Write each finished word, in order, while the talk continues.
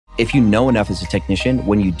If you know enough as a technician,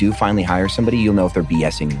 when you do finally hire somebody, you'll know if they're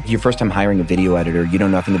BSing you. Your first time hiring a video editor, you know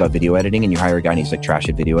nothing about video editing, and you hire a guy and he's like trash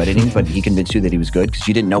at video editing, but he convinced you that he was good because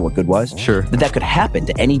you didn't know what good was. Sure. That could happen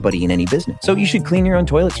to anybody in any business. So you should clean your own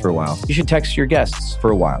toilets for a while. You should text your guests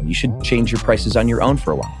for a while. You should change your prices on your own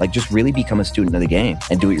for a while. Like just really become a student of the game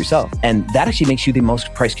and do it yourself. And that actually makes you the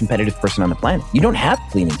most price competitive person on the planet. You don't have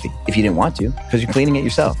cleaning fee if you didn't want to because you're cleaning it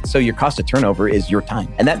yourself. So your cost of turnover is your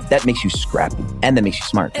time. And that makes you scrappy and that makes you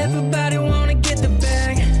smart. Everybody wanna get the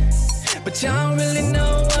bag, but y'all don't really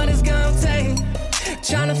know what it's gonna take.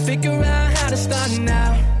 Trying to figure out how to start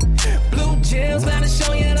now. Blue Jills gotta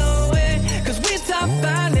show you the way, cause we top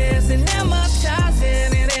finance and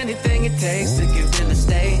amortizing and anything it takes to get real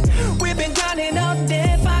estate. We've been grinding all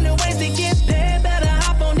day, finding ways to get paid. Better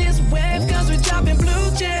hop on this wave, cause we're dropping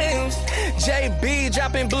blue gems. JB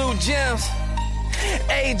dropping blue gems.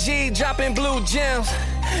 AG dropping blue gems.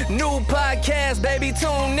 New podcast, baby,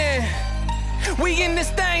 tune in. We in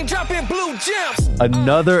this thing dropping blue gems.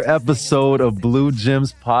 Another episode of Blue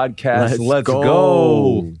Gems Podcast. Let's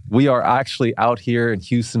go. We are actually out here in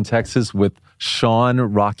Houston, Texas with Sean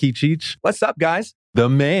Rakidzich. What's up, guys? The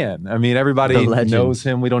man. I mean, everybody knows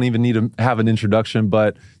him. We don't even need to have an introduction,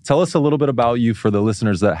 but tell us a little bit about you for the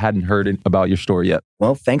listeners that hadn't heard about your story yet.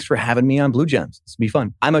 Well, thanks for having me on Blue Gems. This will be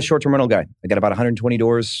fun. I'm a short-term rental guy. I got about 120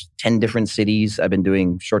 doors, 10 different cities. I've been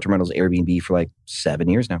doing short-term rentals Airbnb for like 7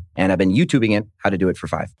 years now. And I've been YouTubing it, how to do it for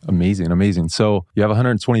 5. Amazing. So you have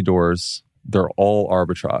 120 doors. They're all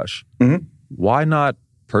arbitrage. Mm-hmm. Why not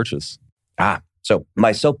purchase? So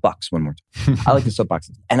my soapbox one more time. I like the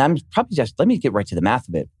soapboxes. And I'm probably let me get right to the math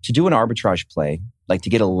of it. To do an arbitrage play, like to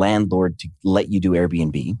get a landlord to let you do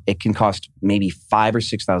Airbnb, it can cost maybe $5,000 or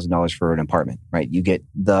 $6,000 for an apartment, right? You get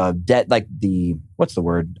the debt, like the, what's the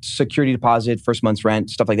word? Security deposit, first month's rent,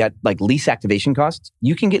 stuff like that, like lease activation costs.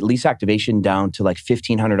 You can get lease activation down to like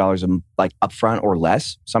 $1,500 like upfront or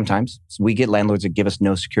less sometimes. So we get landlords that give us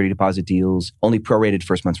no security deposit deals, only prorated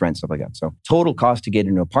first month's rent, stuff like that. So total cost to get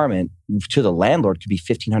an apartment to the landlord could be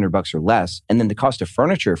 $1,500 or less. And then the cost of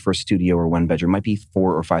furniture for a studio or one bedroom might be $4,000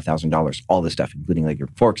 or $5,000, all this stuff, including like your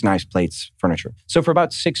forks, knives, plates, furniture. So for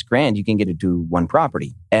about $6,000, you can get it to one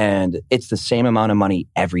property. And it's the same amount of money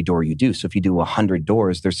every door you do. So if you do 100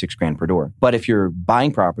 doors, there's $6,000 per door. But if you're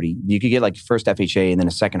buying property, you could get like first FHA and then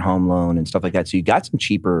a second home loan and stuff like that. So you got some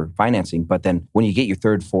cheaper financing. But then when you get your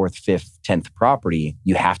third, fourth, fifth, 10th property,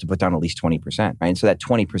 you have to put down at least 20%, right? And so that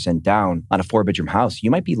 20% down on a 4-bedroom house,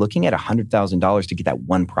 you might be looking at $100,000 to get that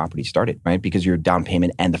one property started, right? Because your down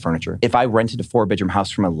payment and the furniture. If I rented a 4-bedroom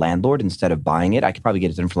house from a landlord instead of buying it, I could probably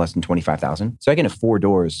get it done for less than $25,000. So I can have 4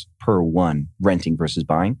 doors per one renting versus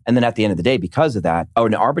buying. And then at the end of the day, because of that,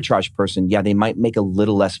 an arbitrage person, yeah, they might make a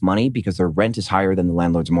little less money because their rent is higher than the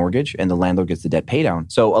landlord's mortgage and the landlord gets the debt pay down.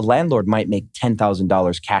 So a landlord might make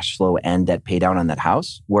 $10,000 cash flow and debt pay down on that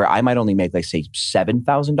house, where I might only make like say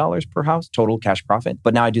 $7,000 per house total cash profit.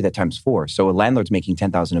 But now I do that times 4. So a landlord's making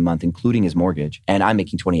 $10,000 a month, including his mortgage, and I'm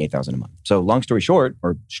making $28,000 a month. So long story short,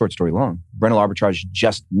 or short story long, rental arbitrage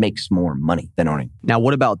just makes more money than owning. Now,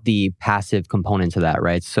 what about the passive component to that,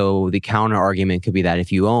 right? So the counter argument could be that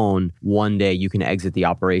if you own, one day you can exit the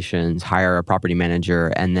operations, hire a property manager,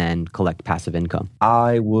 and then collect passive income.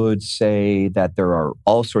 I would say that there are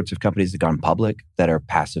all sorts of companies that gone public that are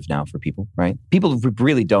passive now for people, right? People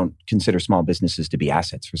really don't consider small businesses to be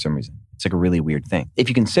assets for some reason. It's like a really weird thing. If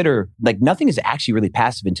you consider, like nothing is actually really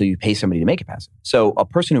passive until you pay somebody to make it passive. So a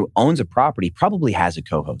person who owns a property probably has a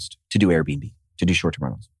co-host to do Airbnb, to do short-term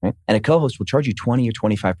rentals, right? And a co-host will charge you 20 or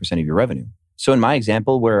 25% of your revenue. So in my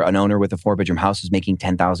example, where an owner with a 4-bedroom house is making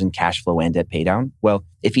 $10,000 cash flow and debt pay down, well,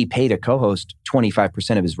 if he paid a co-host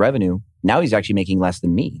 25% of his revenue, now he's actually making less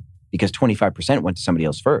than me because 25% went to somebody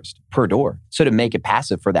else first per door. So to make it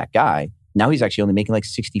passive for that guy, now he's actually only making like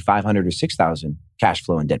 $6,500 or $6,000 cash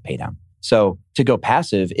flow and debt pay down. So to go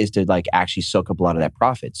passive is to like actually soak up a lot of that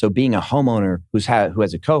profit. So being a homeowner who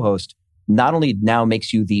has a co-host not only now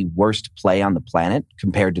makes you the worst play on the planet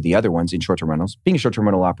compared to the other ones in short-term rentals. Being a short-term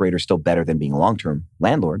rental operator is still better than being a long-term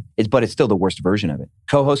landlord, but it's still the worst version of it.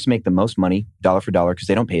 Co-hosts make the most money dollar for dollar because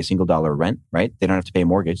they don't pay a single dollar rent, right? They don't have to pay a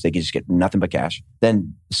mortgage. They can just get nothing but cash.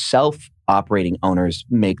 Then self-operating owners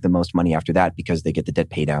make the most money after that because they get the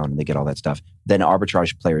debt pay down and they get all that stuff. Then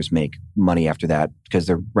arbitrage players make money after that because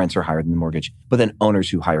their rents are higher than the mortgage. But then owners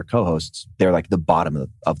who hire co-hosts, they're like the bottom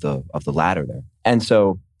of the ladder there. And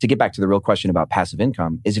so to get back to the real question about passive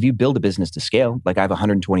income is if you build a business to scale, like I have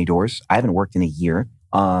 120 doors, I haven't worked in a year.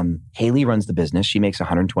 Haley runs the business. She makes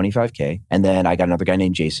 $125K. And then I got another guy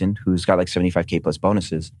named Jason who's got like $75K plus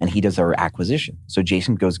bonuses, and he does our acquisition. So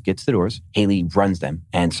Jason gets the doors. Haley runs them.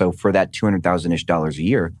 And so for that $200,000-ish a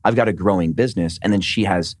year, I've got a growing business. And then she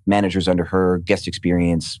has managers under her, guest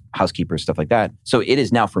experience, housekeepers, stuff like that. So it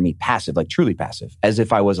is now for me passive, like truly passive, as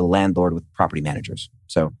if I was a landlord with property managers.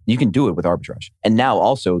 So you can do it with arbitrage. And now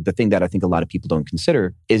also the thing that I think a lot of people don't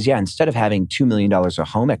consider is, instead of having $2 million of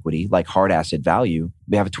home equity, like hard asset value,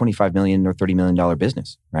 we have a $25 million or $30 million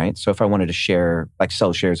business, right? So if I wanted to share, like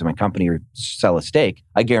sell shares of my company or sell a stake,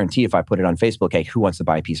 I guarantee if I put it on Facebook, hey, who wants to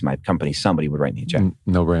buy a piece of my company? Somebody would write me a check.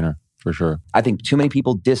 No brainer. For sure. I think too many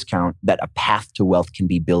people discount that a path to wealth can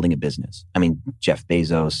be building a business. I mean, Jeff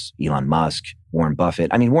Bezos, Elon Musk, Warren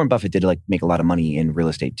Buffett. I mean, Warren Buffett did make a lot of money in real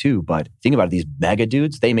estate too, but think about it, these mega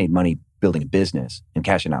dudes, they made money building a business and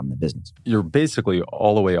cashing out in the business. You're basically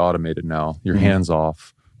all the way automated now. You're hands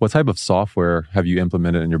off. What type of software have you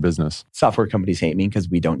implemented in your business? Software companies hate me because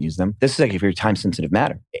we don't use them. This is like a very time-sensitive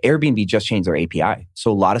matter. Airbnb just changed their API.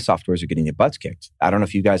 So a lot of softwares are getting their butts kicked. I don't know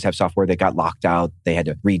if you guys have software that got locked out. They had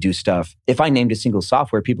to redo stuff. If I named a single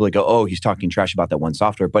software, people would go, oh, he's talking trash about that one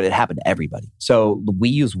software, but it happened to everybody. So we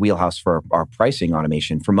use Wheelhouse for our pricing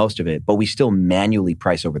automation for most of it, but we still manually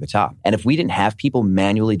price over the top. And if we didn't have people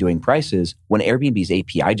manually doing prices, when Airbnb's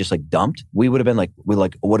API just dumped, we would have been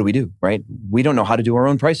what do we do, right? We don't know how to do our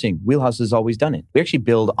own pricing. Wheelhouse has always done it. We actually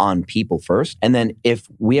build on people first. And then if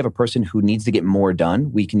we have a person who needs to get more done,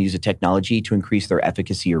 we can use a technology to increase their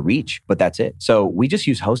efficacy or reach, but that's it. So we just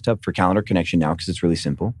use HostHub for calendar connection now because it's really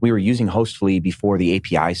simple. We were using Hostfully before the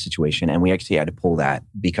API situation, and we actually had to pull that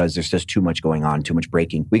because there's just too much going on, too much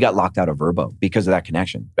breaking. We got locked out of Verbo because of that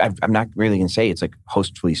connection. I'm not really going to say it's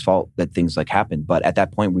Hostfully's fault that things happen, but at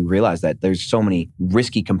that point we realized that there's so many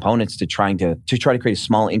risky components to try to create a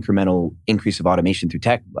small incremental increase of automation through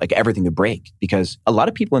tech, everything to break, because a lot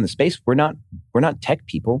of people in the space, we're not tech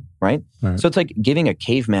people, right? So it's like giving a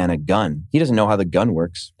caveman a gun. He doesn't know how the gun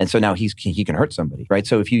works. And so now he can hurt somebody, right?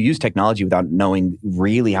 So if you use technology without knowing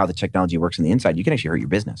really how the technology works on the inside, you can actually hurt your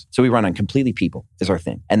business. So we run on completely people is our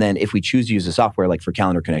thing. And then if we choose to use a software for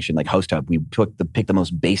calendar connection, like HostHub, we pick the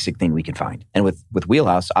most basic thing we can find. And with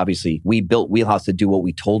Wheelhouse, obviously, we built Wheelhouse to do what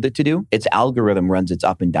we told it to do. Its algorithm runs its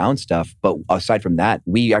up and down stuff. But aside from that,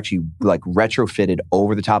 we actually retrofitted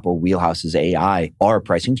over the top of Wheelhouse's AI, our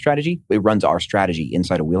pricing strategy. It runs our strategy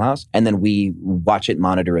inside of Wheelhouse. And then we watch it,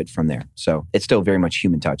 monitor it from there. So it's still very much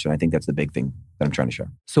human touch. And I think that's the big thing that I'm trying to show.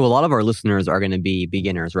 So a lot of our listeners are going to be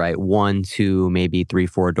beginners, right? 1, 2, maybe 3,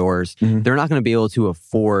 4 doors. They're not going to be able to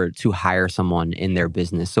afford to hire someone in their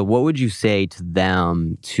business. So what would you say to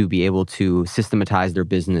them to be able to systematize their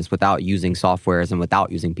business without using softwares and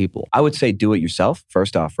without using people? I would say do it yourself,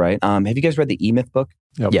 first off, right? Have you guys read the E-Myth book?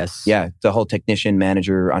 Yep. Yes. Yeah, the whole technician,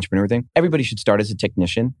 manager, entrepreneur thing. Everybody should start as a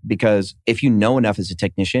technician, because if you know enough as a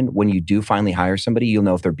technician, when you do finally hire somebody, you'll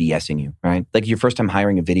know if they're BSing you, right? Like your first time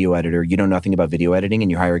hiring a video editor, you know nothing about video editing,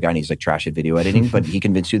 and you hire a guy and he's trash at video editing, but he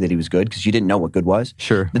convinced you that he was good because you didn't know what good was.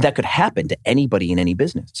 Sure. That could happen to anybody in any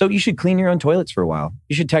business. So you should clean your own toilets for a while.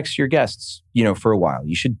 You should text your guests, for a while.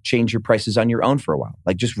 You should change your prices on your own for a while.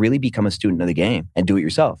 Just really become a student of the game and do it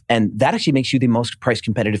yourself. And that actually makes you the most price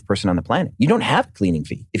competitive person on the planet. You don't have a cleaning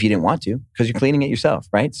fee if you didn't want to, because you're cleaning it yourself,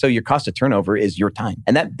 right? So your cost of turnover is your time.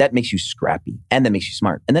 And that makes you scrappy, and that makes you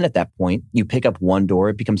smart. And then at that point, you pick up 1 door,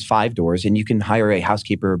 it becomes 5 doors, and you can hire a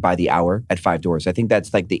housekeeper by the hour at 5 doors. I think that's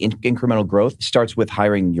the incremental growth starts with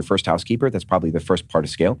hiring your first housekeeper. That's probably the first part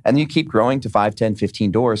of scale. And then you keep growing to 5, 10,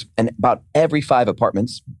 15 doors. And about every 5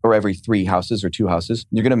 apartments or every 3 houses or 2 houses,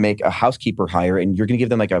 you're going to make a housekeeper hire, and you're going to give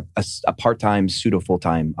them a part-time, pseudo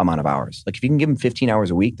full-time amount of hours. If you can give them 15 hours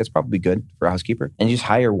a week, that's probably good for a housekeeper. And you just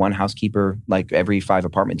hire 1 housekeeper every 5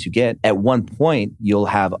 apartments you get. At one point, you'll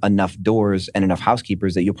have enough doors and enough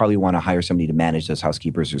housekeepers that you'll probably want to hire somebody to manage those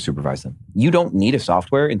housekeepers or supervise them. You don't need a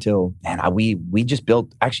software until, we just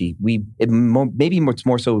built, maybe it's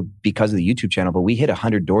more so because of the YouTube channel, but we hit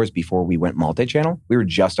 100 doors before we went multi-channel. We were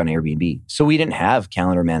just on Airbnb. So we didn't have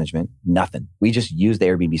calendar management, nothing. We just used the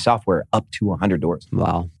Airbnb software up to 100 doors.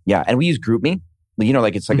 Wow. Yeah. And we use GroupMe.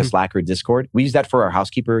 It's a Slack or Discord. We use that for our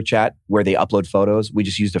housekeeper chat where they upload photos. We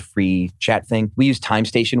just used a free chat thing. We use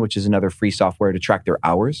TimeStation, which is another free software to track their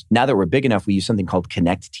hours. Now that we're big enough, we use something called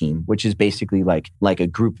Connect Team, which is basically like a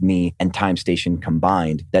GroupMe and TimeStation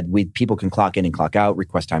combined, that people can clock in and clock out,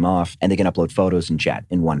 request time off, and they can upload photos and chat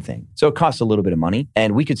in one thing. So it costs a little bit of money,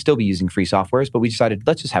 and we could still be using free softwares, but we decided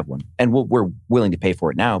let's just have one. And we're willing to pay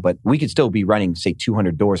for it now, but we could still be running, say,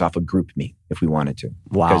 200 doors off of GroupMe if we wanted to.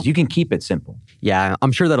 Wow. Because you can keep it simple. Yeah,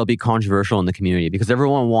 I'm sure that'll be controversial in the community because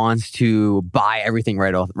everyone wants to buy everything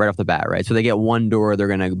right off the bat, right? So they get one door, they're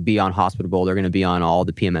going to be on Hospitable, they're going to be on all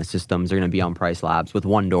the PMS systems, they're going to be on Price Labs with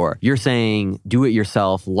one door. You're saying do it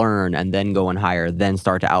yourself, learn, and then go and hire, then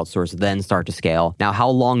start to outsource, then start to scale. Now, how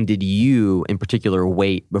long did you in particular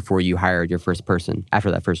wait before you hired your first person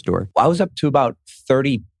after that first door? I was up to about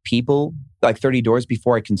 30 people, like 30 doors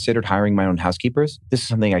before I considered hiring my own housekeepers. This is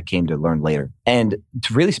something I came to learn later. And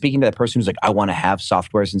to really speaking to that person who's like, I want to have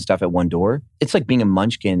softwares and stuff at one door, it's like being a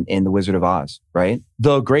munchkin in The Wizard of Oz, right?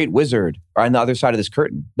 The great wizard are on the other side of this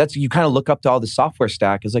curtain. That's, you kind of look up to all the software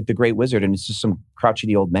stack as like the great wizard, and it's just some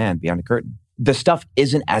crotchety old man behind a curtain. The stuff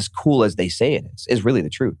isn't as cool as they say it is really the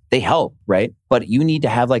truth. They help, right? But you need to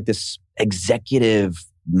have like this executive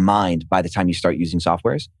mind by the time you start using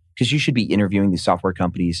softwares, because you should be interviewing these software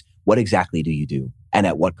companies. What exactly do you do? And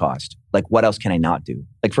at what cost? Like, what else can I not do?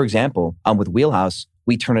 Like, for example, with Wheelhouse,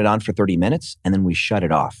 we turn it on for 30 minutes and then we shut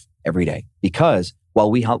it off every day. Because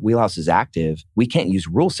while Wheelhouse is active, we can't use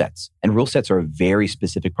rule sets. And rule sets are a very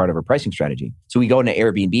specific part of our pricing strategy. So we go into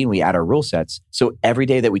Airbnb and we add our rule sets. So every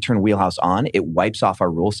day that we turn Wheelhouse on, it wipes off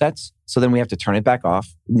our rule sets. So then we have to turn it back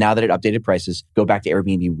off. Now that it updated prices, go back to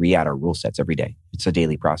Airbnb, re-add our rule sets every day. It's a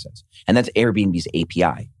daily process. And that's Airbnb's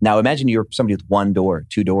API. Now imagine you're somebody with one door,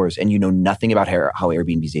 two doors, and you know nothing about how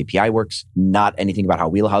Airbnb's API works, not anything about how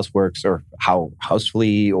Wheelhouse works or how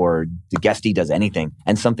Housefully or the Guesty does anything,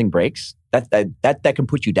 and something breaks. That can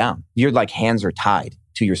put you down. Your like hands are tied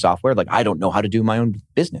to your software. Like, I don't know how to do my own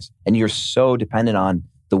business. And you're so dependent on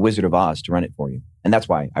the Wizard of Oz to run it for you. And that's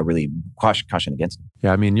why I really caution against it.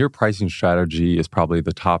 Yeah, I mean, your pricing strategy is probably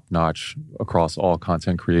the top notch across all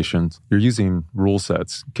content creations. You're using rule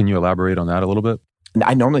sets. Can you elaborate on that a little bit?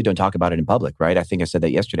 I normally don't talk about it in public, right? I think I said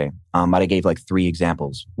that yesterday, but I gave like 3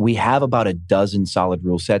 examples. We have about a dozen solid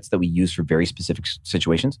rule sets that we use for very specific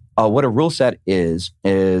situations. What a rule set is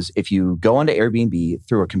if you go onto Airbnb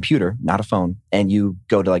through a computer, not a phone, and you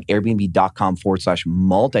go to like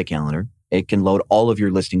airbnb.com/multi-calendar, it can load all of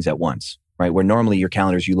your listings at once, right? Where normally your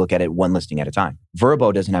calendars, you look at it one listing at a time.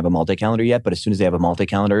 Vrbo doesn't have a multi-calendar yet, but as soon as they have a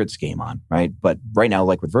multi-calendar, it's game on, right? But right now,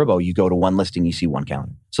 like with Vrbo, you go to one listing, you see one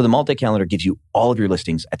calendar. So the multi-calendar gives you all of your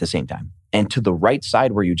listings at the same time. And to the right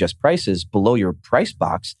side where you adjust prices, below your price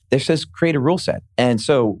box, there says create a rule set. And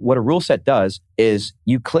so what a rule set does is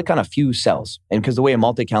you click on a few cells. And because the way a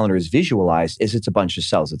multi-calendar is visualized is it's a bunch of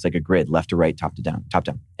cells. It's like a grid, left to right, top to down, top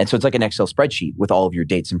down. And so it's like an Excel spreadsheet with all of your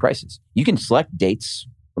dates and prices. You can select dates,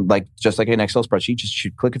 like just like an Excel spreadsheet,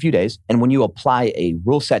 just click a few days. And when you apply a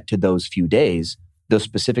rule set to those few days, those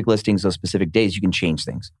specific listings, those specific days, you can change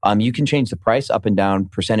things. You can change the price up and down,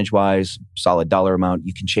 percentage-wise, solid dollar amount.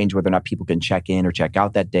 You can change whether or not people can check in or check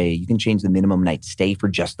out that day. You can change the minimum night stay for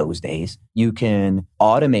just those days. You can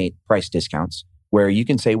automate price discounts where you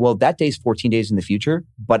can say, well, that day's 14 days in the future,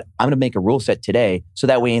 but I'm going to make a rule set today. So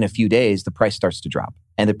that way in a few days, the price starts to drop.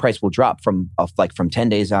 And the price will drop from 10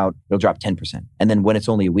 days out, it'll drop 10%. And then when it's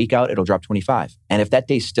only a week out, it'll drop 25%. And if that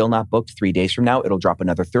day's still not booked 3 days from now, it'll drop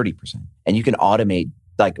another 30%. And you can automate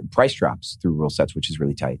like price drops through rule sets, which is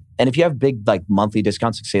really tight. And if you have big like monthly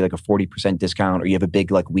discounts, like say like a 40% discount, or you have a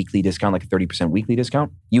big like weekly discount, like a 30% weekly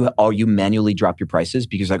discount, you manually drop your prices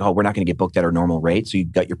because like, oh, we're not going to get booked at our normal rate. So you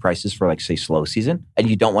got your prices for like say slow season, and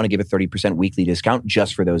you don't want to give a 30% weekly discount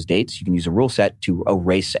just for those dates. You can use a rule set to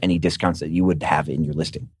erase any discounts that you would have in your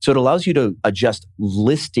listing. So it allows you to adjust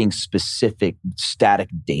listing specific static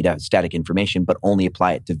data, static information, but only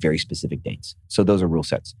apply it to very specific dates. So those are rule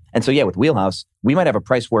sets. And so yeah, with Wheelhouse, we might have a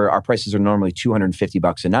price where our prices are normally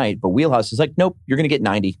 $250 a night, but Wheelhouse is like, nope, you're going to get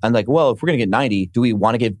 90. I'm like, well, if we're going to get 90, do we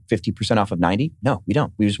want to give 50% off of 90? No, we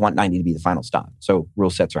don't. We just want 90 to be the final stop. So rule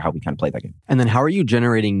sets are how we kind of play that game. And then how are you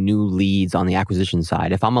generating new leads on the acquisition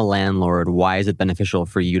side? If I'm a landlord, why is it beneficial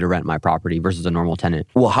for you to rent my property versus a normal tenant?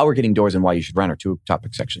 Well, how we're getting doors and why you should rent are 2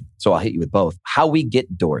 topic sections. So I'll hit you with both. How we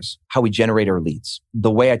get doors, how we generate our leads.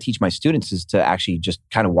 The way I teach my students is to actually just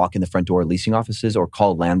kind of walk in the front door of leasing offices or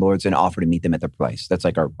call landlords and offer to meet them at their place. That's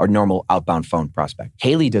like our normal outbound phone prospect.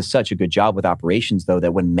 Haley does such a good job with operations, though,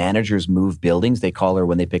 that when managers move buildings, they call her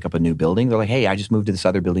when they pick up a new building. They're like, hey, I just moved to this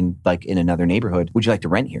other building, like in another neighborhood. Would you like to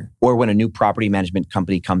rent here? Or when a new property management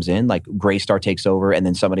company comes in, like Greystar takes over and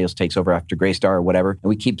then somebody else takes over after Greystar or whatever. And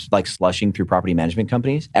we keep like slushing through property management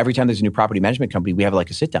companies. Every time there's a new property management company, we have like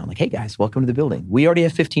a sit down, like, hey guys, welcome to the building. We already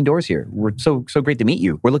have 15 doors here. We're so great to meet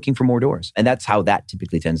you. We're looking for more doors. And that's how that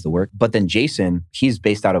typically tends to work. But then Jason, he's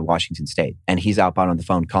based out of Washington State, and he's outbound on the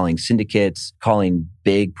phone calling syndicates, calling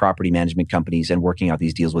big property management companies and working out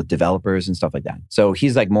these deals with developers and stuff like that. So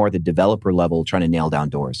he's like more at the developer level trying to nail down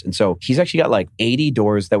doors. And so he's actually got like 80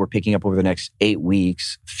 doors that we're picking up over the next 8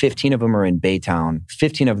 weeks. 15 of them are in Baytown.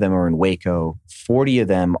 15 of them are in Waco. 40 of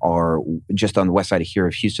them are just on the west side of here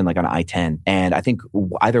of Houston, like on I-10. And I think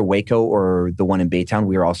either Waco or the one in Baytown,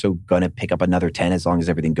 we are also going to pick up another 10 as long as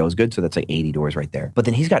everything goes good. So that's like 80 doors right there. But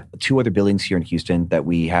then he's got 2 other buildings here in Houston that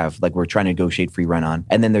we have, like we're trying to negotiate free rent on.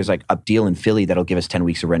 And then there's like a deal in Philly that'll give us 10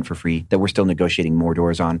 weeks of rent for free that we're still negotiating more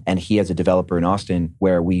doors on. And he has a developer in Austin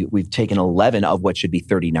where we've taken 11 of what should be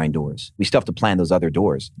 39 doors. We still have to plan those other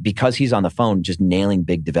doors. Because he's on the phone just nailing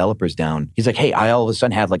big developers down, he's like, hey, I all of a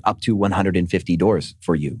sudden have like up to 150 doors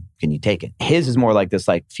for you. Can you take it? His is more like this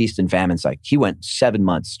like feast and famine cycle. He went 7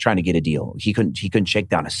 months trying to get a deal. He couldn't shake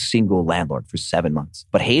down a single landlord for 7 months.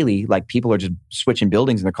 But Haley, like people are just switching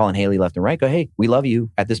buildings and they're calling Haley left and right. Go, hey, we love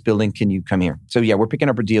you at this building. Can you come here? So yeah, we're picking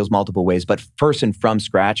up our deals multiple ways. But person from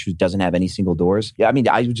scratch who doesn't have any single doors. Yeah, I mean,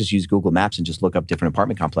 I would just use Google Maps and just look up different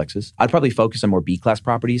apartment complexes. I'd probably focus on more B-class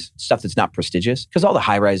properties, stuff that's not prestigious. Because all the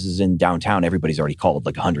high rises in downtown, everybody's already called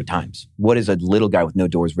like 100 times. What does a little guy with no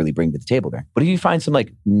doors really bring to the table there? But if you find some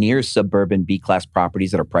like near suburban B-class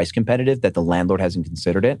properties that are price competitive, that the landlord hasn't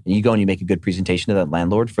considered it, and you go and you make a good presentation to that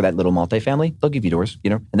landlord for that little multifamily, they'll give you doors, you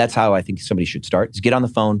know? And that's how I think somebody should start, is get on the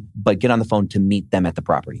phone, but get on the phone to meet them at the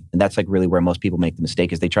property. And that's like really where most people make the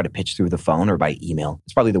mistake, is they try to pitch through the phone or by email.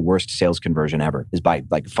 It's probably the worst sales conversion ever, is by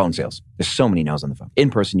like phone sales. There's so many no's on the phone. In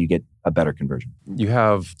person, you get a better conversion. You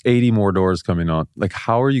have 80 more doors coming on. Like,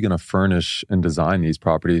 how are you going to furnish and design these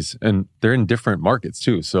properties? And they're in different markets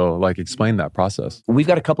too. So like, explain that process. We've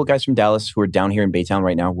got a couple guys from Dallas who are down here in Baytown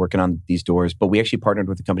right now working on these doors, but we actually partnered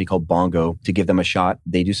with a company called Bongo to give them a shot.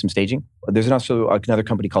 They do some staging. There's also another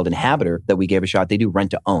company called Inhabitor that we gave a shot. They do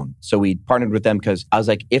rent to own. So we partnered with them because I was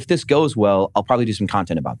like, if this goes well, I'll probably do some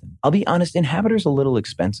content about them. I'll be honest, Inhabitor's a little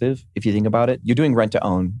expensive if you think about it. You're doing rent to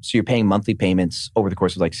own. So you're paying monthly payments over the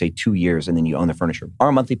course of like say 2 years, and then you own the furniture.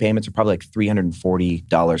 Our monthly payments are probably like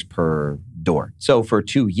 $340 per door. So for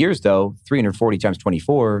 2 years though, 340 times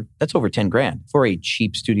 24, that's over 10 grand for a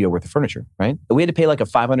cheap studio worth of furniture, right? We had to pay like a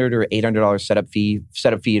 $500 or $800 setup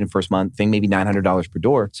fee in the first month thing, maybe $900 per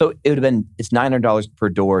door. So it would have been, it's $900 per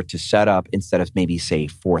door to set up instead of maybe say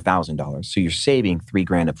 $4,000. So you're saving $3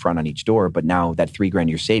 grand up front on each door, but now that $3 grand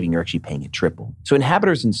you're saving, you're actually paying it triple. So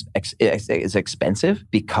Inhabitors is expensive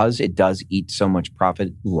because it does eat so much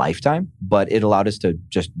profit lifetime, but it allowed us to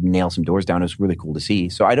just nail some doors down. It was really cool to see.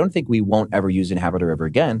 So I don't think we won't ever use Inhabitor ever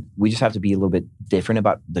again. We just have to be a little bit different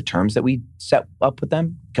about the terms that we set up with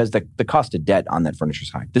them, because the cost of debt on that furniture is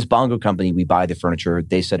high. This Bongo company, we buy the furniture,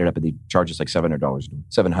 they set it up, and they charge us like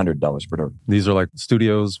 $700 per door. These are like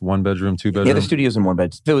studios, 1 bedroom, 2 bedroom? Yeah, the studios in 1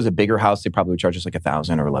 bed. If it was a bigger house, they probably would charge us like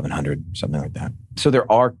 $1,000 or $1,100, something like that. So there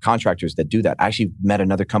are contractors that do that. I actually met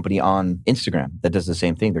another company on Instagram that does the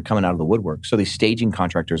same thing. They're coming out of the woodwork. So these staging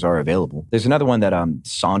contractors are available. There's another one that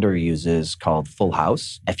Sonder uses called Full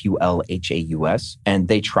House, Fulhaus. And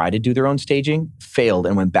they tried to do their own staging, failed,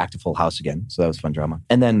 and went back to Full House again. So that was fun drama.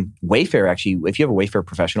 And then Wayfair, actually, if you have a Wayfair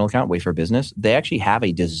professional account, Wayfair Business, they actually have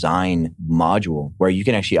a design module where you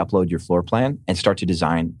can actually upload your floor plan and start to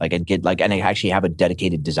design, and they actually have a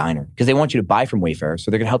dedicated designer, because they want you to buy from Wayfair.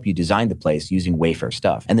 So they're going to help you design the place using Wayfair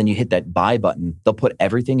stuff. And then you hit that buy button. They'll put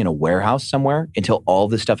everything in a warehouse somewhere until all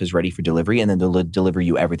the stuff is ready for delivery. And then they'll deliver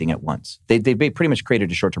you everything at once. They pretty much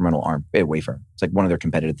created a short-term rental arm at Wayfair. It's like one of their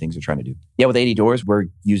competitive things they're trying to do. Yeah, with 80 doors, we're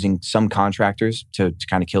using some contractors to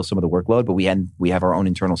kind of kill some of the workload, but we have our own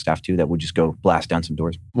internal staff too that will just go blast down some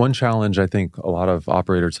doors. One challenge I think a lot of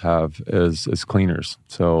operators have is cleaners.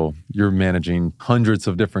 So you're managing hundreds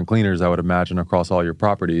of different cleaners, I would imagine, across all your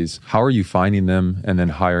properties. How are you finding them and then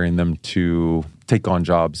hiring them to take on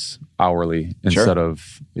jobs hourly instead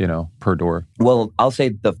of, per door? Well, I'll say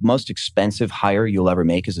the most expensive hire you'll ever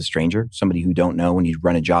make is a stranger, somebody who don't know when you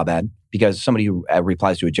run a job ad. Because somebody who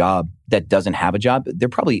replies to a job that doesn't have a job, they're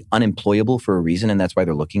probably unemployable for a reason, and that's why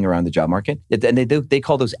they're looking around the job market. And they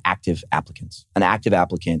call those active applicants. An active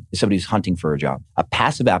applicant is somebody who's hunting for a job. A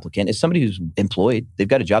passive applicant is somebody who's employed. They've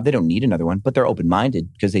got a job. They don't need another one, but they're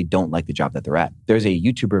open-minded because they don't like the job that they're at. There's a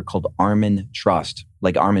YouTuber called Armin Trust,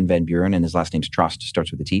 like Armin van Buren, and his last name's Trust,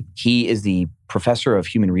 starts with a T. He is the professor of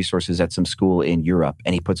human resources at some school in Europe,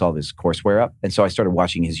 and he puts all of his courseware up. And so I started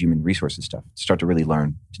watching his human resources stuff, start to really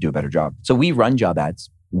learn to do a better job. So we run job ads.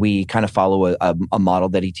 We kind of follow a model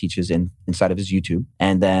that he teaches inside of his YouTube.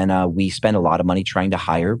 And then we spend a lot of money trying to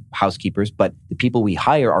hire housekeepers, but the people we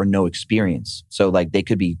hire are no experience. So like they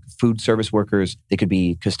could be food service workers, they could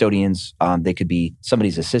be custodians, they could be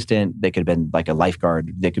somebody's assistant, they could have been like a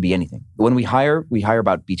lifeguard, they could be anything. When we hire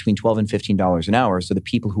about between $12 and $15 an hour. So the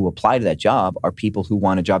people who apply to that job are people who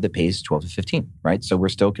want a job that pays 12 to 15, right? So we're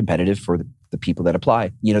still competitive for the people that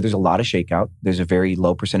apply. There's a lot of shakeout. There's a very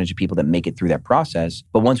low percentage of people that make it through that process.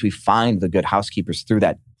 But once we find the good housekeepers through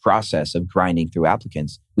that process of grinding through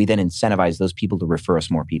applicants, we then incentivize those people to refer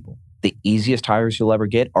us more people. The easiest hires you'll ever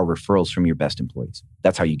get are referrals from your best employees.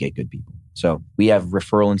 That's how you get good people. So we have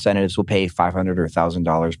referral incentives. We'll pay $500 or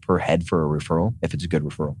 $1,000 per head for a referral if it's a good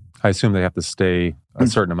referral. I assume they have to stay a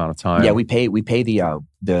certain amount of time. Yeah, we pay the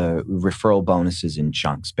referral bonuses in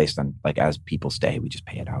chunks based on like as people stay, we just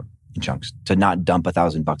pay it out in chunks to not dump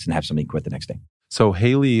 $1,000 and have somebody quit the next day. So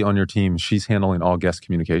Haley on your team, she's handling all guest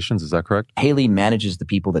communications. Is that correct? Haley manages the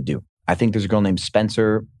people that do. I think there's a girl named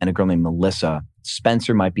Spencer and a girl named Melissa.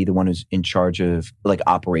 Spencer might be the one who's in charge of like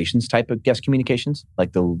operations type of guest communications,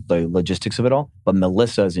 like the logistics of it all. But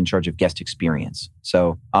Melissa is in charge of guest experience.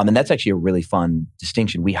 So, and that's actually a really fun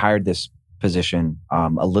distinction. We hired this position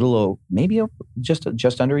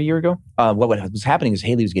just under a year ago. What was happening is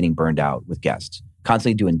Haley was getting burned out with guests,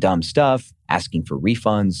 constantly doing dumb stuff, asking for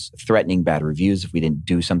refunds, threatening bad reviews if we didn't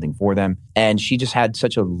do something for them. And she just had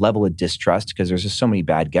such a level of distrust because there's just so many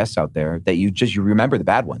bad guests out there that you remember the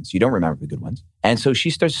bad ones. You don't remember the good ones. And so she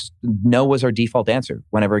starts, no was our default answer.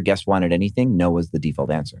 Whenever a guest wanted anything, no was the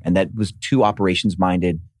default answer. And that was too operations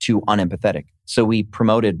minded, too unempathetic. So we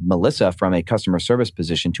promoted Melissa from a customer service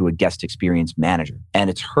position to a guest experience manager. And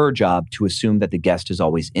it's her job to assume that the guest is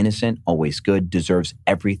always innocent, always good, deserves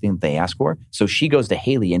everything they ask for. So she goes to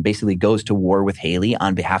Haley and basically goes to war with Haley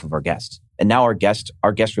on behalf of our guests. And now our guest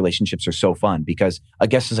relationships are so fun because a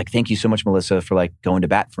guest is like, thank you so much, Melissa, for like going to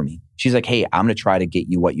bat for me. She's like, hey, I'm going to try to get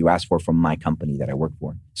you what you asked for from my company that I work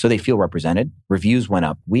for. So they feel represented. Reviews went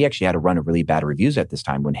up. We actually had a run of really bad reviews at this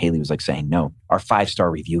time when Haley was like saying no. Our 5-star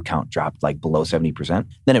review count dropped like below 70%.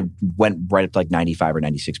 Then it went right up to like 95 or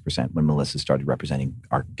 96% when Melissa started representing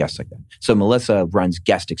our guests like that. So Melissa runs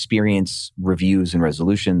guest experience, reviews, and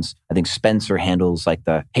resolutions. I think Spencer handles like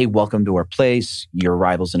hey, welcome to our place. Your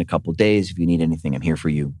arrival's in a couple days. If you need anything, I'm here for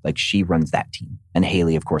you. Like she runs that team. And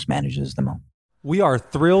Haley, of course, manages them all. We are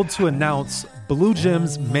thrilled to announce Blue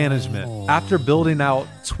Gems Management. After building out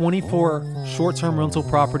 24 short-term rental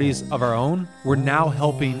properties of our own, we're now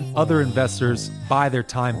helping other investors buy their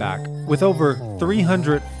time back. With over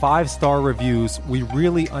 300 5-star reviews, we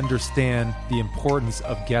really understand the importance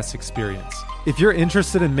of guest experience. If you're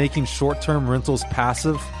interested in making short-term rentals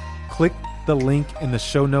passive, click the link in the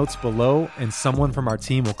show notes below and someone from our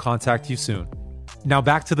team will contact you soon. Now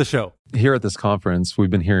back to the show. Here at this conference, we've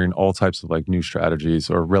been hearing all types of like new strategies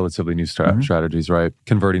or relatively new strategies, right?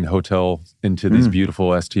 Converting hotel into these beautiful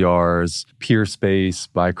STRs, Peer Space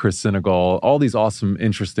by Chris Senegal, all these awesome,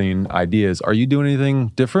 interesting ideas. Are you doing anything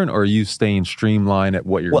different or are you staying streamlined at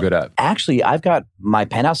what you're good at? Actually, I've got my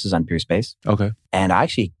penthouses on Peer Space. Okay. And I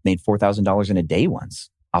actually made $4,000 in a day once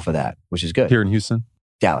off of that, which is good. Here in Houston?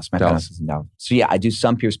 Dallas. My penthouse is in Dallas. So yeah, I do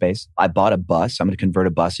some Peer Space. I bought a bus. I'm going to convert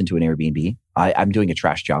a bus into an Airbnb. I'm doing a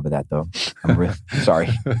trash job of that though. I'm really sorry.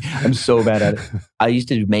 I'm so bad at it. I used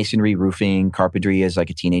to do masonry, roofing, carpentry as like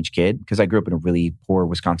a teenage kid because I grew up in a really poor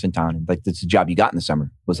Wisconsin town. And like that's the job you got in the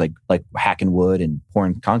summer was like hacking wood and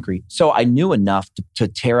pouring concrete. So I knew enough to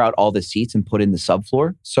tear out all the seats and put in the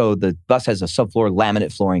subfloor. So the bus has a subfloor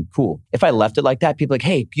laminate flooring. Cool. If I left it like that, people are like,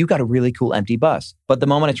 hey, you got a really cool empty bus. But the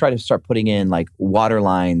moment I try to start putting in like water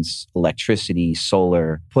lines, electricity,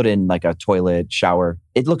 solar, put in like a toilet, shower,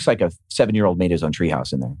 it looks like a 7-year-old made his own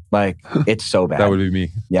treehouse in there. Like, it's so bad. That would be me.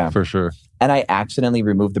 Yeah. For sure. And I accidentally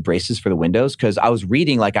removed the braces for the windows because I was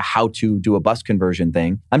reading like a how to do a bus conversion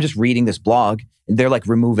thing. I'm just reading this blog and they're like,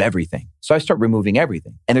 remove everything. So I start removing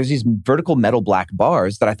everything. And there's these vertical metal black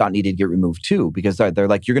bars that I thought needed to get removed too because they're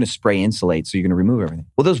like, you're going to spray insulate, so you're going to remove everything.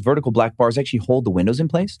 Well, those vertical black bars actually hold the windows in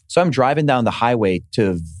place. So I'm driving down the highway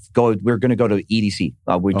we're going to go to EDC.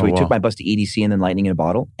 We took my bus to EDC and then Lightning in a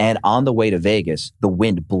Bottle. And on the way to Vegas, the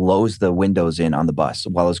wind blows the windows in on the bus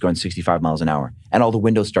while I was going 65 miles an hour. And all the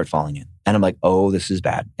windows start falling in. And I'm like, oh, this is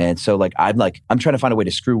bad. And so I'm trying to find a way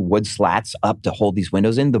to screw wood slats up to hold these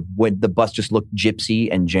windows in. The bus just looked gypsy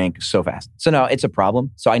and jank so fast. So now it's a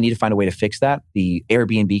problem. So I need to find a way to fix that. The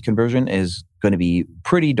Airbnb conversion is going to be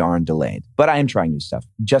pretty darn delayed. But I am trying new stuff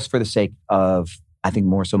just for the sake of, I think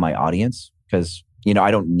more so my audience, because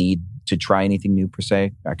I don't need to try anything new per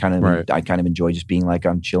se. I kind of enjoy just being like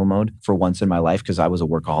on chill mode for once in my life because I was a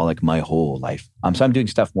workaholic my whole life. So I'm doing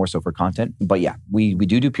stuff more so for content. But yeah, we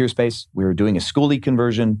do PeerSpace. We're doing a schoolie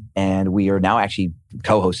conversion, and we are now actually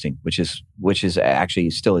co-hosting, which is actually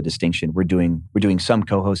still a distinction. We're doing some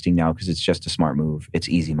co-hosting now because it's just a smart move. It's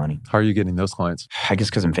easy money. How are you getting those clients? I guess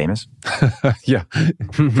because I'm famous. Yeah,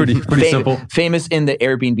 pretty simple. Famous in the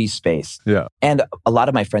Airbnb space. Yeah, and a lot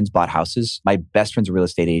of my friends bought houses. My best friend's a real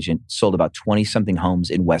estate agent, sold about 20 something homes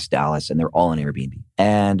in West Dallas, and they're all on Airbnb.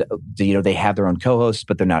 And they have their own co-hosts,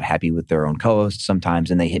 but they're not happy with their own co-hosts sometimes,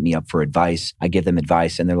 and they hit me up for advice. I give them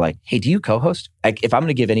advice, and they're like, "Hey, do you co-host?" Like, if I'm going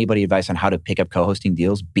to give anybody advice on how to pick up co-hosting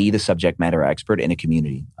deals, be the subject matter expert in a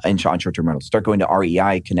community on short-term rentals. Start going to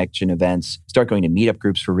REI connection events. Start going to meetup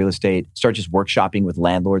groups for real estate. Start just workshopping with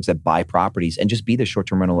landlords that buy properties, and just be the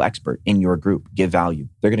short-term rental expert in your group. Give value.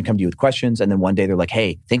 They're going to come to you with questions, and then one day they're like,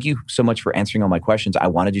 "Hey, thank you so much for answering all my questions. I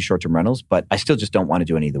want to do short-term rentals, but I still just don't want to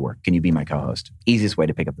do any of the work. Can you be my co-host?" Easiest way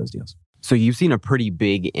to pick up those deals. So you've seen a pretty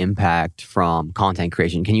big impact from content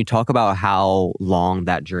creation. Can you talk about how long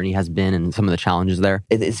that journey has been and some of the challenges there?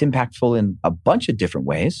 It's impactful in a bunch of different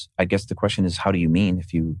ways. I guess the question is, how do you mean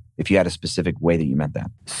if you had a specific way that you meant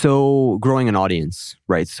that? So growing an audience,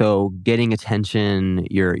 right? So getting attention,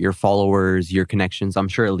 your followers, your connections, I'm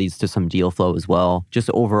sure it leads to some deal flow as well.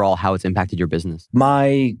 Just overall how it's impacted your business.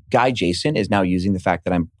 My guy, Jason, is now using the fact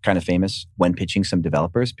that I'm kind of famous when pitching some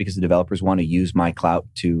developers because the developers want to use my clout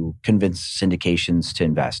to convince syndications to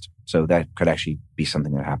invest. So that could actually be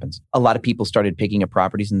something that happens. A lot of people started picking up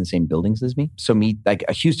properties in the same buildings as me. So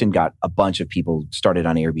Houston got a bunch of people started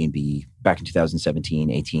on Airbnb back in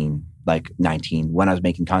 2017, 18, 19. When I was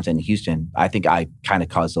making content in Houston, I think I kind of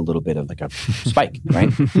caused a little bit of a spike, right?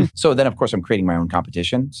 So then, of course, I'm creating my own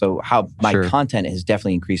competition. So how my content has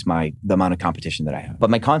definitely increased the amount of competition that I have.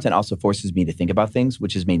 But my content also forces me to think about things,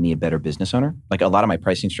 which has made me a better business owner. Like a lot of my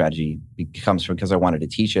pricing strategy comes from because I wanted to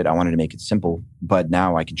teach it. I wanted to make it simple. But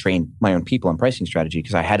now I can train my own people on pricing strategy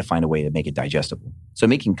because I had to find a way to make it digestible. So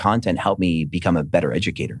making content helped me become a better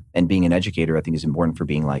educator. And being an educator, I think, is important for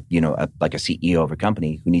being like a CEO of a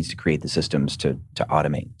company who needs to create the systems to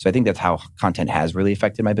automate. So I think that's how content has really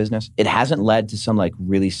affected my business. It hasn't led to some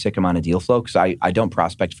really sick amount of deal flow because I don't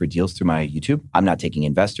prospect for deals through my YouTube. I'm not taking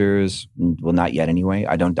investors. Well, not yet anyway.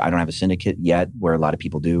 I don't have a syndicate yet where a lot of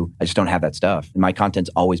people do. I just don't have that stuff. And my content's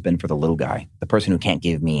always been for the little guy, the person who can't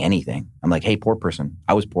give me anything. I'm like, "Hey, poor person.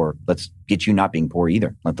 I was poor. Let's get you not being poor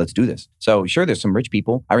either. Let's do this." So sure, there's some rich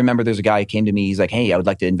people. I remember there's a guy who came to me. He's like, "Hey, I would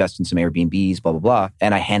like to invest in some Airbnbs, blah, blah, blah."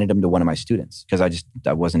 And I handed him to one of my students because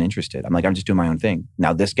I wasn't interested. I'm like, "I'm just doing my own thing."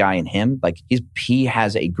 Now this guy and him, he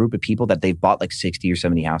has a group of people that they've bought 60 or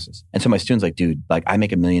 70 houses. And so my student's like, "Dude, I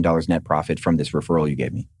make $1 million net profit from this referral you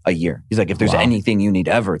gave me a year." He's like, "If there's anything you need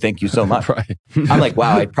ever, thank you so much." Right. I'm like,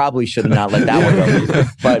 wow, I probably should have not let that one go.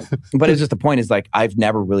 But it's just the point is I've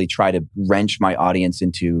never really tried to wrench my audience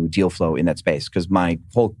into deal flow in that space because my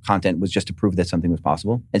whole content was just to prove that something was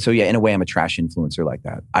possible. And so yeah, in a way, I'm a trash influencer like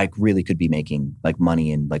that. I really could be making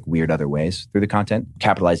money in weird other ways through the content,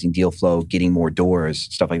 capitalizing deal flow, getting more doors,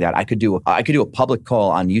 stuff like that. I could do a public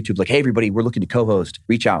call on YouTube, "Hey, everybody, we're looking to co-host,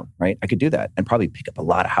 reach out," right? I could do that and probably pick up a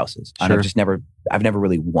lot of houses. Sure. And I've never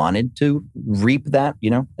really wanted to reap that,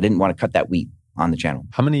 I didn't want to cut that wheat on the channel.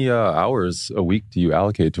 How many hours a week do you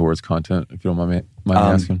allocate towards content, if you don't mind me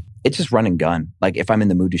asking? It's just run and gun. If I'm in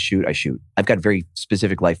the mood to shoot, I shoot. I've got very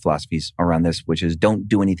specific life philosophies around this, which is don't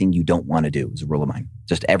do anything you don't want to do is a rule of mine.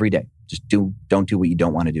 Just every day. Just don't do what you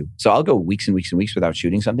don't want to do. So I'll go weeks and weeks and weeks without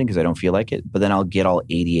shooting something because I don't feel like it. But then I'll get all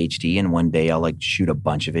ADHD and one day I'll shoot a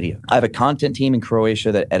bunch of video. I have a content team in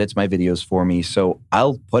Croatia that edits my videos for me. So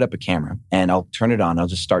I'll put up a camera and I'll turn it on. I'll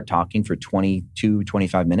just start talking for 22,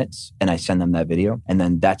 25 minutes and I send them that video. And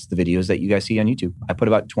then that's the videos that you guys see on YouTube. I put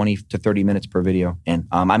about 20 to 30 minutes per video. And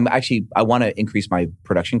I want to increase my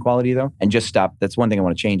production quality though and just stop. That's one thing I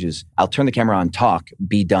want to change is I'll turn the camera on, talk,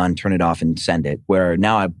 be done, turn it off and send it. Where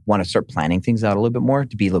now I want to start planning things out a little bit more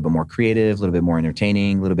to be a little bit more creative, a little bit more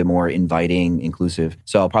entertaining, a little bit more inviting, inclusive.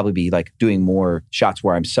 So I'll probably be doing more shots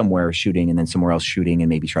where I'm somewhere shooting and then somewhere else shooting and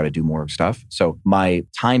maybe try to do more stuff. So my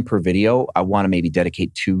time per video, I want to maybe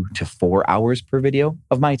dedicate 2 to 4 hours per video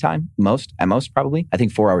of my time, at most probably. I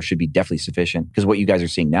think 4 hours should be definitely sufficient because what you guys are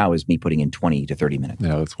seeing now is me putting in 20 to 30 minutes.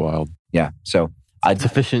 Yeah, that's wild. Yeah. So it's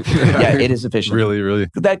efficient. Yeah, it is efficient. Really, really.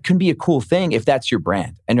 That can be a cool thing if that's your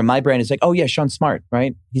brand. And my brand is oh yeah, Sean's smart,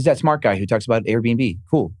 right? He's that smart guy who talks about Airbnb.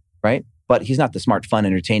 Cool, right? But he's not the smart, fun,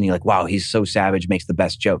 entertaining, wow, he's so savage, makes the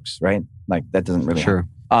best jokes, right? That doesn't really happen.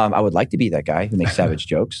 I would like to be that guy who makes savage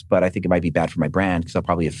jokes, but I think it might be bad for my brand because I'll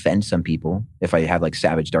probably offend some people if I have like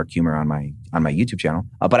savage dark humor on my YouTube channel.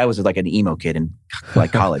 But I was like an emo kid in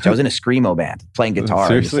like college. I was in a screamo band playing guitar.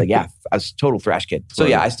 Seriously? Just, like, I was a total thrash kid. So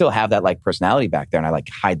yeah, I still have that like personality back there, and I like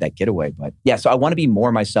hide that kid away. But yeah, so I want to be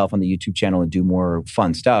more myself on the YouTube channel and do more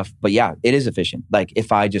fun stuff. But yeah, it is efficient. Like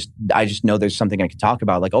if I just know there's something I can talk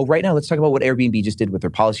about, like, oh, right now let's talk about what Airbnb just did with their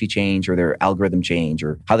policy change or their algorithm change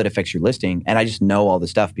or how that affects your listing. And I just know all the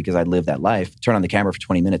stuff because I live that life. Turn on the camera for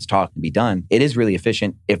 20 minutes, talk, and be done. It is really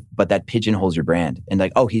efficient, but that pigeonholes your brand. And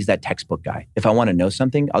like, oh, he's that textbook guy. If I want to know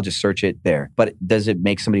something, I'll just search it there. But does it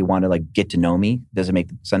make somebody want to like get to know me? Does it make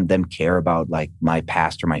them care about like my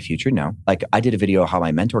past or my future? No. Like I did a video how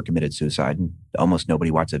my mentor committed suicide and almost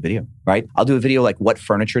nobody watched that video, right? I'll do a video like what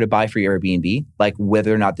furniture to buy for your Airbnb, like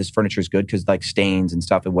whether or not this furniture is good because like stains and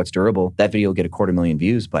stuff and what's durable. That video will get 250,000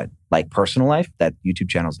 views, but like personal life, that YouTube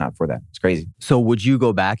channel is not for that. It's crazy. So would you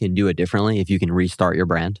go back and do it differently if you can restart your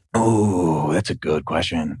brand? Oh, that's a good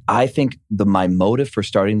question. I think my motive for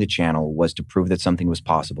starting the channel was to prove that something was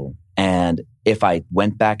possible. And if I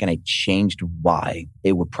went back and I changed why,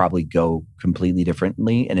 it would probably go completely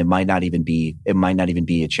differently. And it might not even be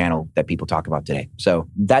a channel that people talk about today. So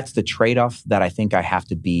that's the trade-off that I think I have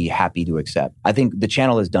to be happy to accept. I think the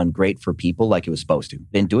channel has done great for people like it was supposed to.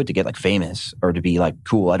 They didn't do it to get like famous or to be like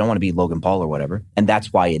cool. I don't want to be Logan Paul or whatever. And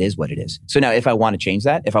that's why it is what it is. So now if I want to change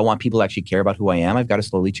that, if I want people to actually care about who I am, I've got to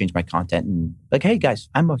slowly change my content and like, hey guys,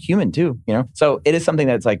 I'm a human too, you know? So it is something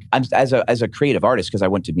that's like, I'm as a creative artist, because I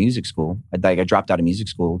went to music school, I dropped out of music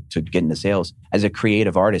school to get into sales. As a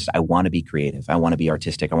creative artist, I want to be creative. I want to be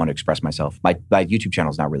artistic. I want to express myself. My YouTube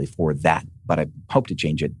channel is not really for that, but I hope to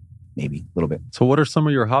change it maybe a little bit. So what are some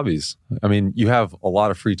of your hobbies? I mean, you have a lot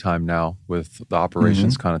of free time now with the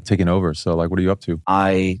operations kind of taking over. So like, what are you up to?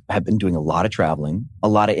 I have been doing a lot of traveling, a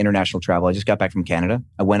lot of international travel. I just got back from Canada.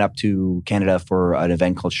 I went up to Canada for an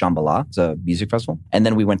event called Shambhala. It's a music festival. And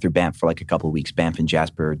then we went through Banff for like a couple of weeks, Banff and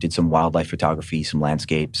Jasper, did some wildlife photography, some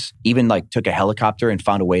landscapes, even like took a helicopter and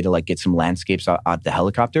found a way to like get some landscapes out the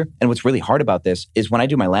helicopter. And what's really hard about this is when I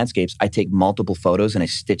do my landscapes, I take multiple photos and I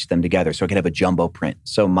stitch them together so I can have a jumbo print.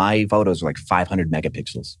 So my photos are like 500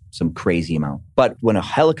 megapixels, some crazy amount. But when a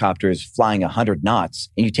helicopter is flying 100 knots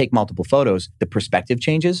and you take multiple photos, the perspective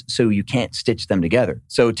changes, so you can't stitch them together.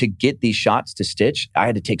 So to get these shots to stitch, I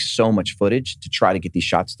had to take so much footage to try to get these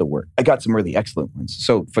shots to work. I got some really excellent ones.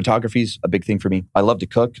 So photography is a big thing for me. I love to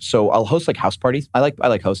cook. So I'll host like house parties. I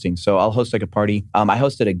like hosting. So I'll host like a party. I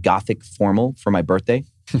hosted a Gothic formal for my birthday.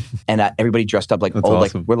 And everybody dressed up like That's old,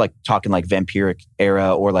 awesome. like we're like talking like vampiric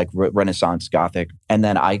era or like Renaissance Gothic. And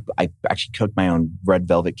then I actually cooked my own red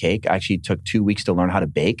velvet cake. I actually took 2 weeks to learn how to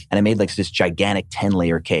bake, and I made like this gigantic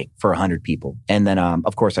 10-layer cake for 100 people. And then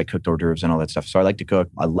of course I cooked hors d'oeuvres and all that stuff. So I like to cook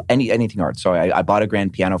anything art. So I bought a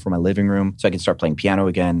grand piano for my living room so I can start playing piano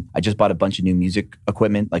again. I just bought a bunch of new music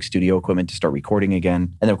equipment, like studio equipment, to start recording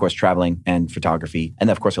again. And then of course traveling and photography. And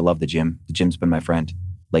then of course I love the gym. The gym's been my friend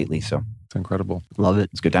lately. So it's incredible. Love it.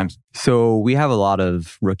 It's good times. So we have a lot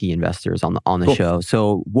of rookie investors on the Cool. show.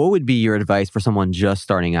 So what would be your advice for someone just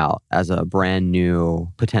starting out as a brand new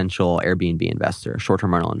potential Airbnb investor,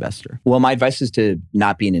 short-term rental investor? Well, my advice is to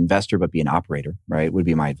not be an investor, but be an operator, right? Would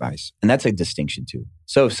be my advice. And that's a distinction too.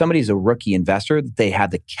 So if somebody's a rookie investor, they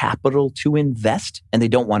have the capital to invest and they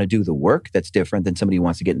don't want to do the work. That's different than somebody who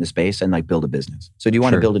wants to get into space and like build a business. So do you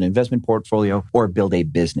want to build an investment portfolio or build a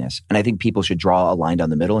business? And I think people should draw a line down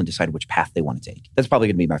the middle and decide which path they want to take. That's probably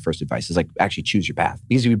going to be my first advice, is like actually choose your path.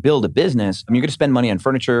 Because if you build a business, I mean, you're going to spend money on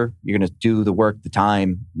furniture, you're going to do the work, the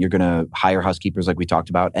time, you're going to hire housekeepers like we talked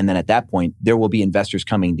about. And then at that point, there will be investors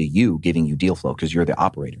coming to you, giving you deal flow because you're the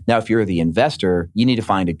operator. Now, if you're the investor, you need to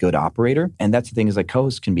find a good operator. And that's the thing, is like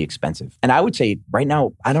co-hosts can be expensive. And I would say right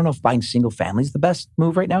now, I don't know if buying single family is the best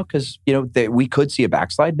move right now, because, you know, we could see a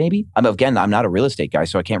backslide maybe. Again, I'm not a real estate guy,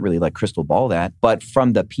 so I can't really like crystal ball that. But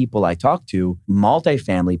from the people I talk to,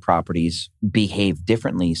 multifamily properties behave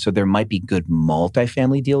differently. So there might be good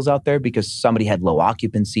multifamily deals out there because somebody had low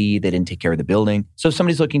occupancy, they didn't take care of the building. So if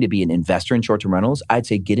somebody's looking to be an investor in short-term rentals, I'd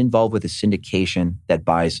say get involved with a syndication that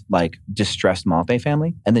buys like distressed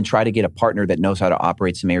multifamily, and then try to get a partner that knows how to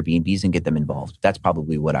operate some Airbnbs and get them involved. That's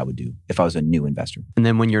probably what I would do if I was a new investor. And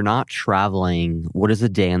then when you're not traveling, what does a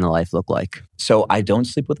day in the life look like? So I don't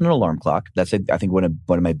sleep with an alarm clock. That's, I think, one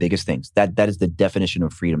of my biggest things. That is the definition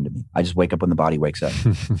of freedom to me. I just wake up when the body wakes up.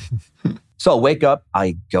 So I'll wake up,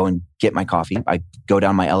 I go and get my coffee. I go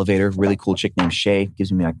down my elevator, really cool chick named Shay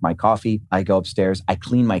gives me my coffee. I go upstairs. I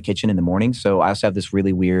clean my kitchen in the morning. So I also have this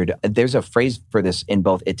really weird, there's a phrase for this in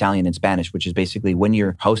both Italian and Spanish, which is basically when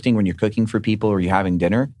you're hosting, when you're cooking for people or you're having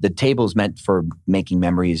dinner, the table's meant for making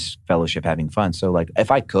memories, fellowship, having fun. So like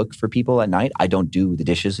if I cook for people at night, I don't do the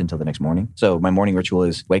dishes until the next morning. So my morning ritual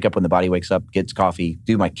is wake up when the body wakes up, gets coffee,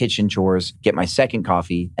 do my kitchen chores, get my second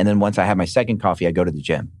coffee. And then once I have my second coffee, I go to the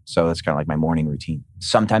gym. So that's kind of like my morning routine.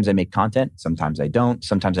 Sometimes I make content. Sometimes I don't.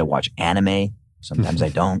 Sometimes I watch anime. Sometimes I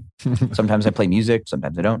don't. Sometimes I play music.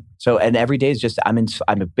 Sometimes I don't. So, and every day is just,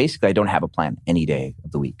 basically, I don't have a plan any day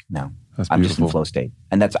of the week now. That's I'm beautiful. just in flow state.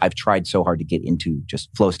 And I've tried so hard to get into just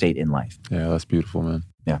flow state in life. Yeah, that's beautiful, man.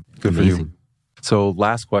 Yeah. Good for you. So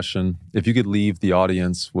last question, if you could leave the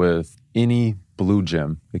audience with any blue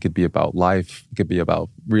gem, it could be about life, it could be about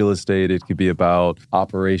real estate, it could be about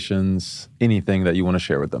operations, anything that you want to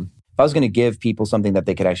share with them. If I was going to give people something that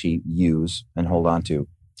they could actually use and hold on to,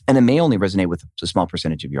 and it may only resonate with a small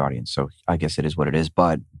percentage of your audience, so I guess it is what it is,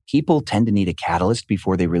 but people tend to need a catalyst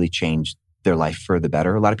before they really change their life for the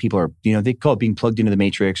better. A lot of people are, they call it being plugged into the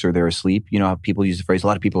matrix or they're asleep. You know how people use the phrase, a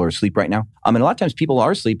lot of people are asleep right now. And a lot of times people are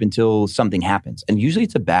asleep until something happens. And usually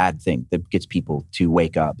it's a bad thing that gets people to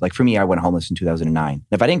wake up. Like for me, I went homeless in 2009.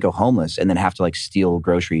 If I didn't go homeless and then have to steal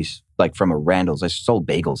groceries like from a Randall's, I sold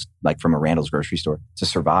bagels like from a Randall's grocery store to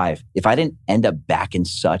survive. If I didn't end up back in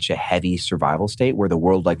such a heavy survival state where the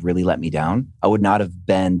world really let me down, I would not have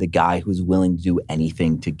been the guy who's willing to do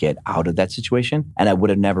anything to get out of that situation. And I would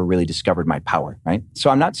have never really discovered my power, right? So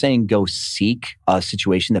I'm not saying go seek a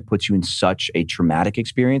situation that puts you in such a traumatic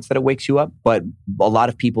experience that it wakes you up. But a lot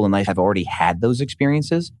of people in life have already had those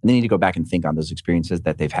experiences and they need to go back and think on those experiences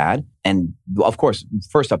that they've had. And of course,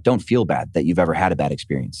 first off, don't feel bad that you've ever had a bad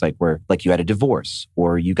experience, where you had a divorce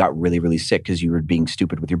or you got really, really sick because you were being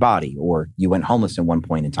stupid with your body, or you went homeless at one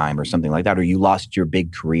point in time or something like that, or you lost your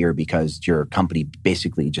big career because your company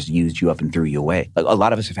basically just used you up and threw you away. A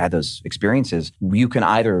lot of us have had those experiences. You can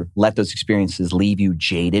either let those experiences leave you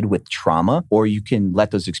jaded with trauma, or you can let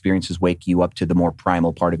those experiences wake you up to the more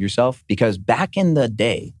primal part of yourself. Because back in the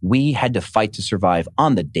day, we had to fight to survive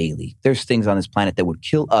on the daily. There's things on this planet that would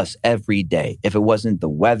kill us every day. If it wasn't the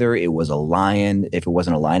weather, it was a lion. If it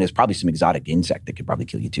wasn't a lion, it's probably some exotic insect that could probably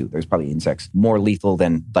kill you too. There's probably insects more lethal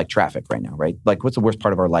than traffic right now, right? What's the worst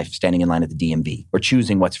part of our life? Standing in line at the DMV or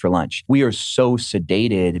choosing what's for lunch. We are so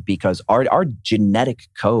sedated because our genetic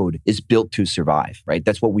code is built to survive, right?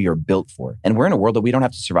 That's what we are built for. And we're in a world that we don't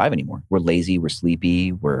have to survive anymore. We're lazy, we're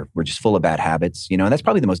sleepy, we're just full of bad habits, and that's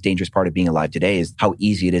probably the most dangerous part of being alive today is how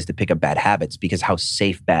easy it is to pick up bad habits because how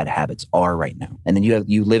safe bad habits are right now. And then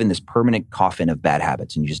you live in this permanent coffin of bad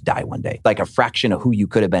habits and you just die one day. Like a fraction of who you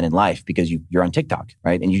could have been in life because you're on TikTok,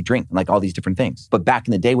 right? And you drink and all these different things. But back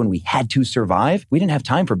in the day when we had to survive, we didn't have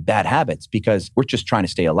time for bad habits because we're just trying to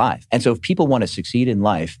stay alive. And so if people want to succeed in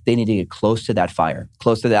life, they need to get close to that fire,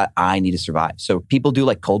 close to that, I need to survive. So people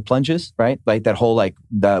do cold plunges, right? That whole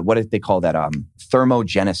what do they call that?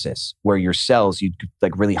 Thermogenesis, where your cells, you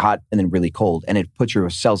really hot and then really cold, and it puts your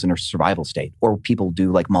cells in a survival state. Or people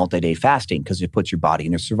do multi-day fasting because it puts your body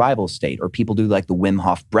in a survival state. Or people do the Wim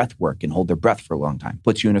Hof breath work and hold their breath for a long time,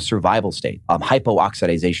 puts you in a survival state.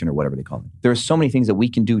 Hypooxidization or whatever they call it. There are so many things that we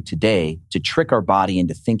can do today to trick our body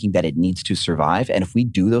into thinking that it needs to survive. And if we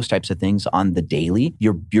do those types of things on the daily,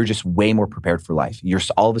 you're just way more prepared for life. You're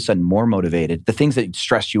all of a sudden more motivated. The things that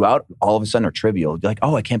stress you out all of a sudden are trivial. You're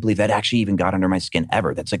oh, I can't believe that actually even got under my skin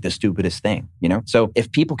ever. That's the stupidest thing, So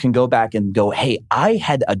if people can go back and go, hey, I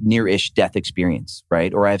had a near-ish death experience,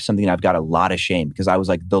 right? Or I have something that I've got a lot of shame because I was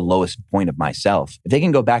the lowest point of myself. If they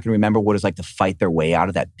can go back and remember what it's like to fight their way out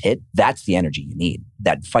of that pit, that's the energy you need.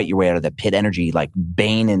 That fight your way out of that pit energy, like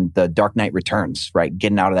Bane in The Dark Knight Returns, right?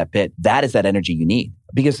 Getting out of that pit. That is that energy you need.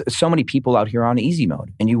 Because so many people out here are on easy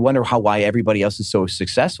mode. And you wonder why everybody else is so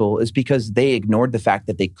successful is because they ignored the fact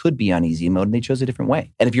that they could be on easy mode and they chose a different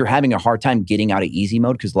way. And if you're having a hard time getting out of easy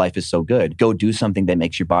mode because life is so good, go do something that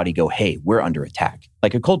makes your body go, hey, we're under attack.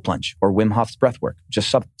 Like a cold plunge or Wim Hof's breath work. Just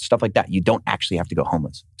stuff like that. You don't actually have to go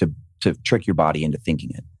homeless to trick your body into thinking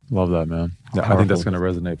it. Love that, man. Yeah, I think that's going to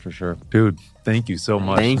resonate for sure. Dude, thank you so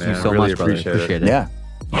much. Thank you so much, brother. Appreciate it. Yeah.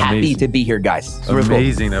 Happy to be here, guys.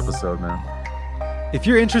 Amazing episode, man. If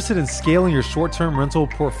you're interested in scaling your short-term rental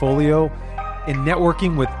portfolio and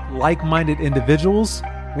networking with like-minded individuals,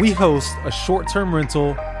 we host a short-term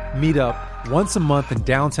rental meetup once a month in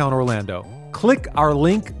downtown Orlando. Click our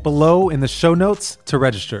link below in the show notes to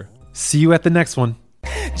register. See you at the next one.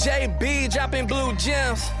 JB dropping blue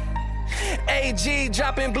gems. AG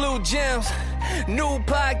dropping blue gems. New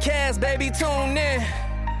podcast, baby, tune in.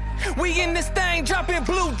 We in this thing dropping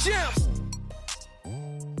blue gems.